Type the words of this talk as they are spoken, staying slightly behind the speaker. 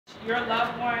your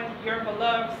loved one, your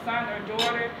beloved son or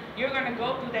daughter, you're going to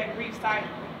go through that grief cycle.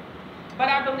 But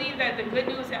I believe that the good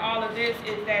news in all of this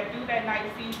is that through that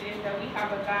night season is that we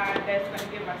have a God that's going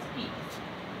to give us peace.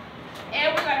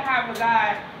 And we're going to have a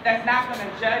God that's not going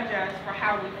to judge us for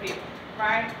how we feel,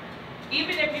 right?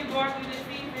 Even if you're going through this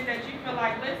season that you feel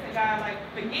like, listen, God, like,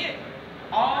 forget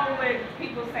all what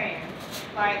people saying.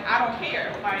 Like, I don't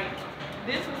care. Like,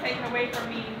 this was taken away from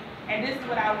me, and this is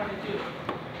what I want to do.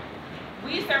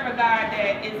 We serve a God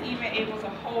that is even able to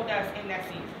hold us in that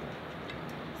season.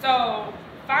 So,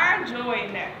 find joy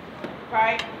in that,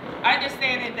 right?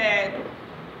 Understanding that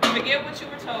forget what you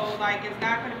were told. Like, it's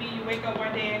not going to be you wake up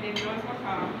one day and then joy's going to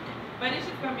come. But it's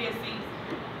just going to be a season.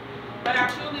 But I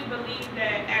truly believe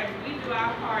that as we do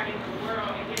our part in the world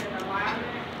and get in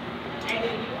alignment, and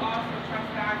then you also trust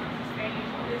God to sustain you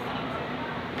through this season,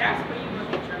 that's where you're going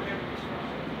to get your memories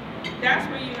from. That's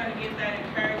where you're going to get that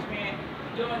encouragement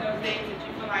during those days that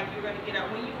you feel like you're going to get up.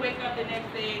 When you wake up the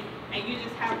next day and you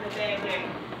just have a bad day.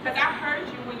 Because I heard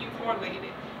you when you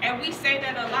correlated. And we say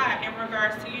that a lot in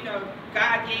regards to, you know,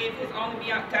 God gave his only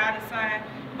begotten son.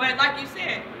 But like you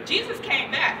said, Jesus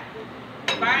came back,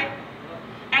 right?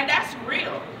 And that's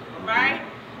real, right?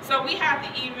 So we have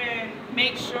to even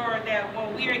make sure that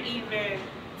when we're even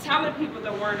telling people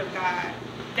the word of God,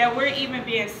 that we're even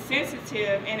being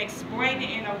sensitive and explaining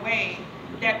in a way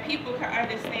that people can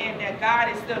understand that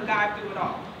God is still God through it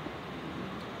all,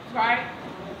 right?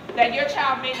 That your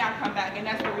child may not come back, and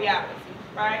that's the reality,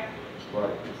 right?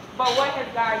 Right. But what has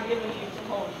God given you to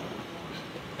hold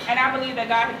you? And I believe that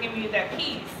God has given you that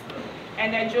peace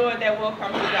and that joy that will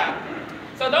come through God.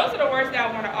 So those are the words that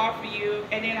I want to offer you.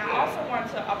 And then I also want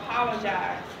to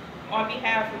apologize on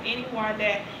behalf of anyone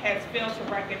that has failed to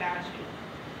recognize you.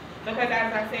 Because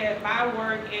as I said, my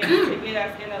work is to get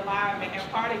us in alignment. And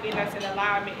part of getting us in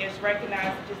alignment is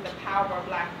recognizing just the power of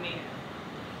black men.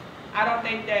 I don't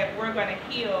think that we're going to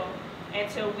heal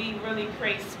until we really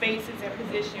create spaces and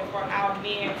positions for our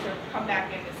men to come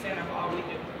back in the center of all we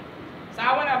do. So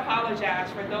I want to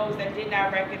apologize for those that did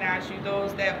not recognize you,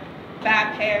 those that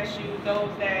bypassed you,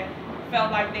 those that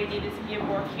felt like they needed to give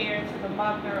more care to the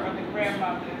mother or the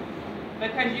grandmother,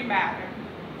 because you matter.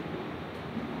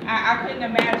 I couldn't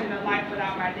imagine a life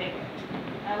without my dad.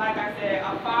 And like I said,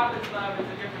 a father's love is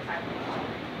a different type of love.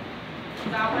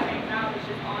 So I want to acknowledge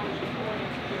just all that you're pouring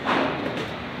into your family.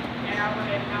 And I want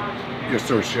to acknowledge you. Yes,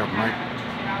 sir, Chef Mike.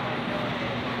 And I want to know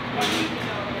that, and you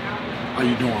know that I will. How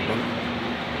you doing, brother?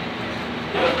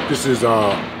 This is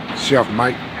Chef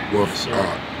Mike with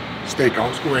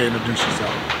Steakhouse. Go ahead and introduce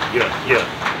yourself. Yeah.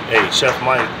 Hey, Chef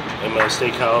Mike, ML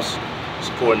Steakhouse,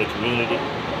 supporting the community.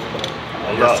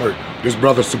 Yes, sir. This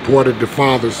brother supported the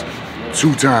fathers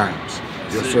 2 times.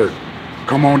 Yes, sir.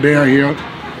 Come on down here.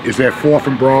 It's at 4th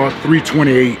and Broad,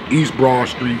 328 East Broad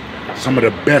Street. Some of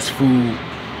the best food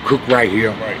cooked right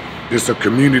here. Right. This is a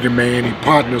community man. He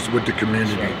partners with the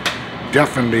community. Right.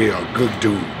 Definitely a good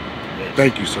dude. Yes.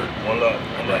 Thank you, sir. One love.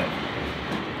 One love.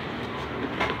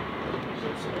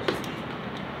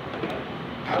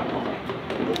 I want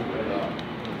to open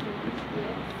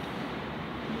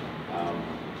up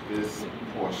this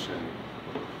portion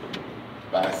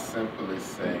by simply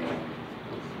saying,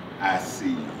 I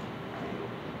see you.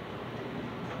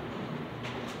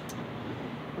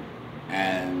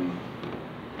 And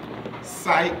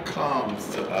sight comes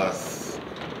to us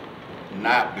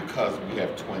not because we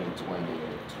have 2020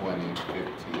 or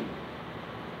 2015.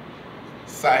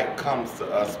 Sight comes to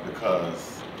us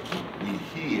because we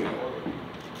hear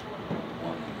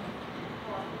one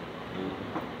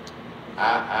another.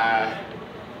 I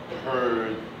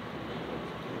heard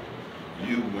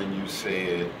you when you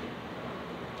said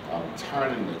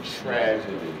turning the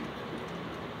tragedy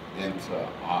into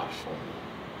art form.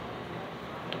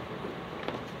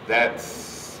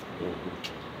 That's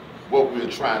what we're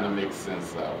trying to make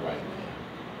sense of right now.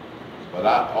 But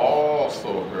I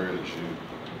also heard you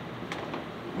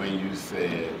when you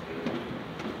said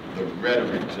the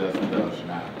rhetoric just does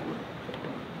not work.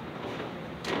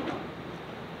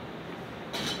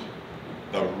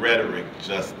 The rhetoric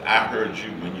just, I heard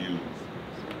you when you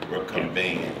were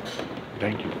conveying.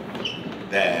 Thank you.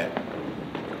 That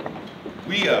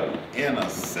we are in a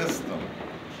system,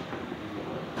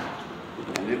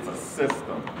 and it's a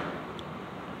system.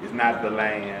 It's not the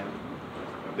land.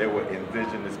 There were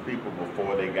indigenous people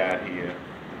before they got here,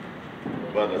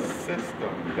 but a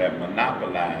system that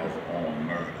monopolized on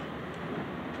murder,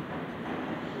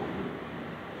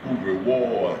 who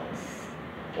rewards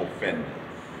offenders.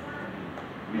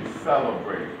 We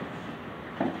celebrate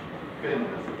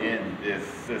offenders in this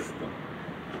system,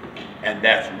 and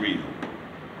that's real.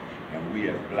 And we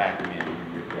as black men,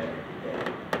 we get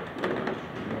that.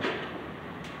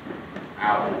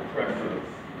 our oppressors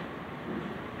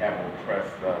have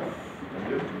oppressed us. And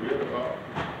this is real talk.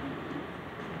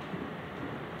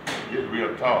 This is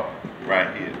real talk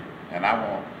right here. And I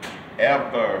won't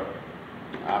ever,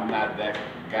 I'm not that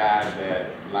guy that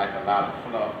like a lot of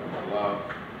fluff and fluff.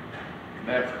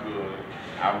 That's good.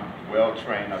 I'm well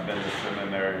trained, I've been to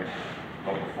seminary.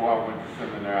 But before I went to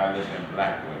seminary, I lived in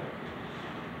Blackwell.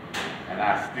 And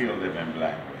I still live in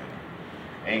Blackwell.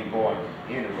 Ain't going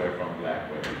anywhere from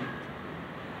Blackwell.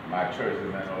 My church is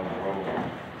in Old Road.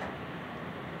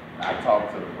 And I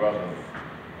talk to the brothers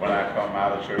when I come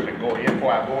out of church and go in.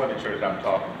 Before I go into church, I'm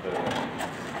talking to them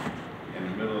in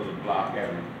the middle of the block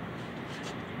having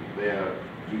their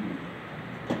do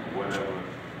whatever.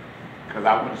 Because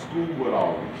I went to school with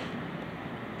all of them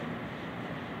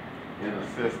in a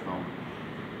system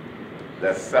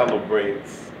that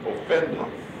celebrates offenders.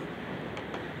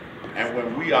 And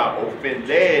when we are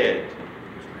offended,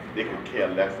 they can care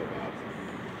less about us.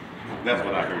 That's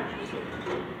what I heard you say.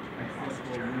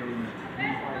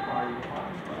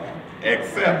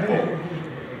 Except for,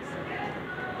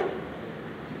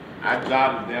 I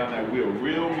jotted down that we're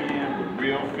real men with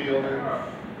real feelings,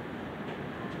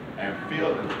 and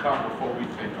feelings come before we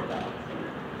think about it.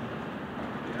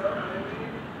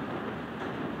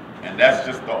 And that's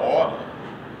just the order.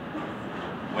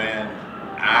 When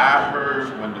I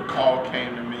heard, when the call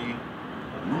came to me,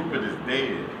 Rupert is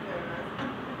dead.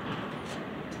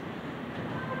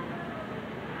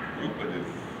 Rupert is,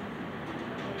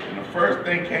 and the first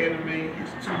thing came to me,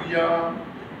 he's too young.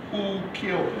 Who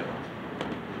killed him?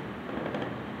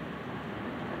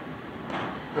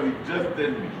 Because he just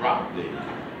didn't drop dead.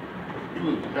 He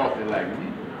was healthy like me,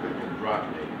 but he didn't drop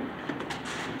dead.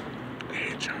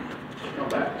 Hey, John. Come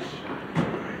back.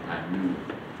 I knew it.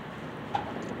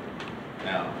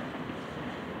 Now,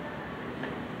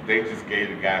 they just gave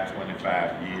the guy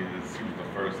 25 years. He was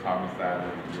the first homicide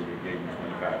that they gave him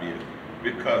 25 years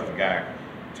because the guy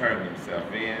turned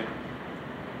himself in.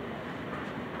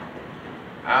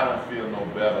 I don't feel no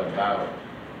better about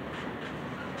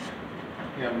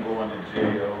him going to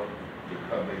jail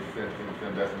because they sentenced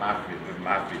him. That's my feeling. That's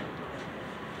my feeling.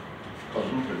 Because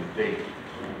Rupert is dead.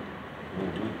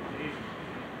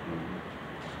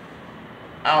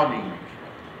 I don't even,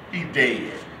 he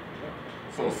dead.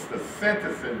 So the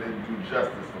sentencing didn't do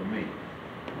justice for me.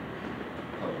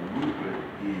 Because Rupert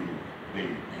is dead,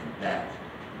 and that's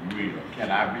real.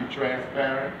 Can I be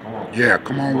transparent? Come on. Yeah,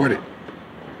 come on with it.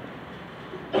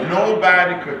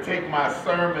 Nobody could take my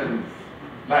sermons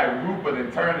like Rupert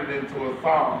and turn it into a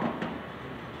song.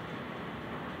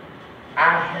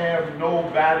 I have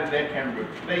nobody that can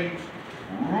replace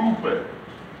Rupert.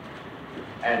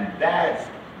 And that's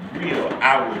real.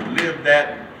 I would live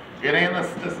that. It ain't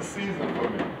just a season for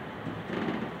me.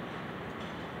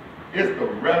 It's the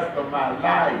rest of my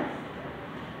life.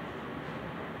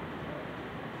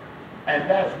 And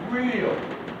that's real.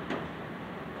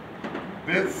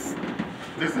 This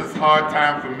is hard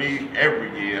time for me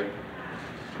every year.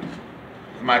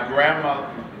 My grandma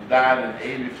died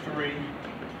in 83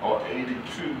 or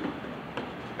 82,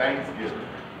 Thanksgiving.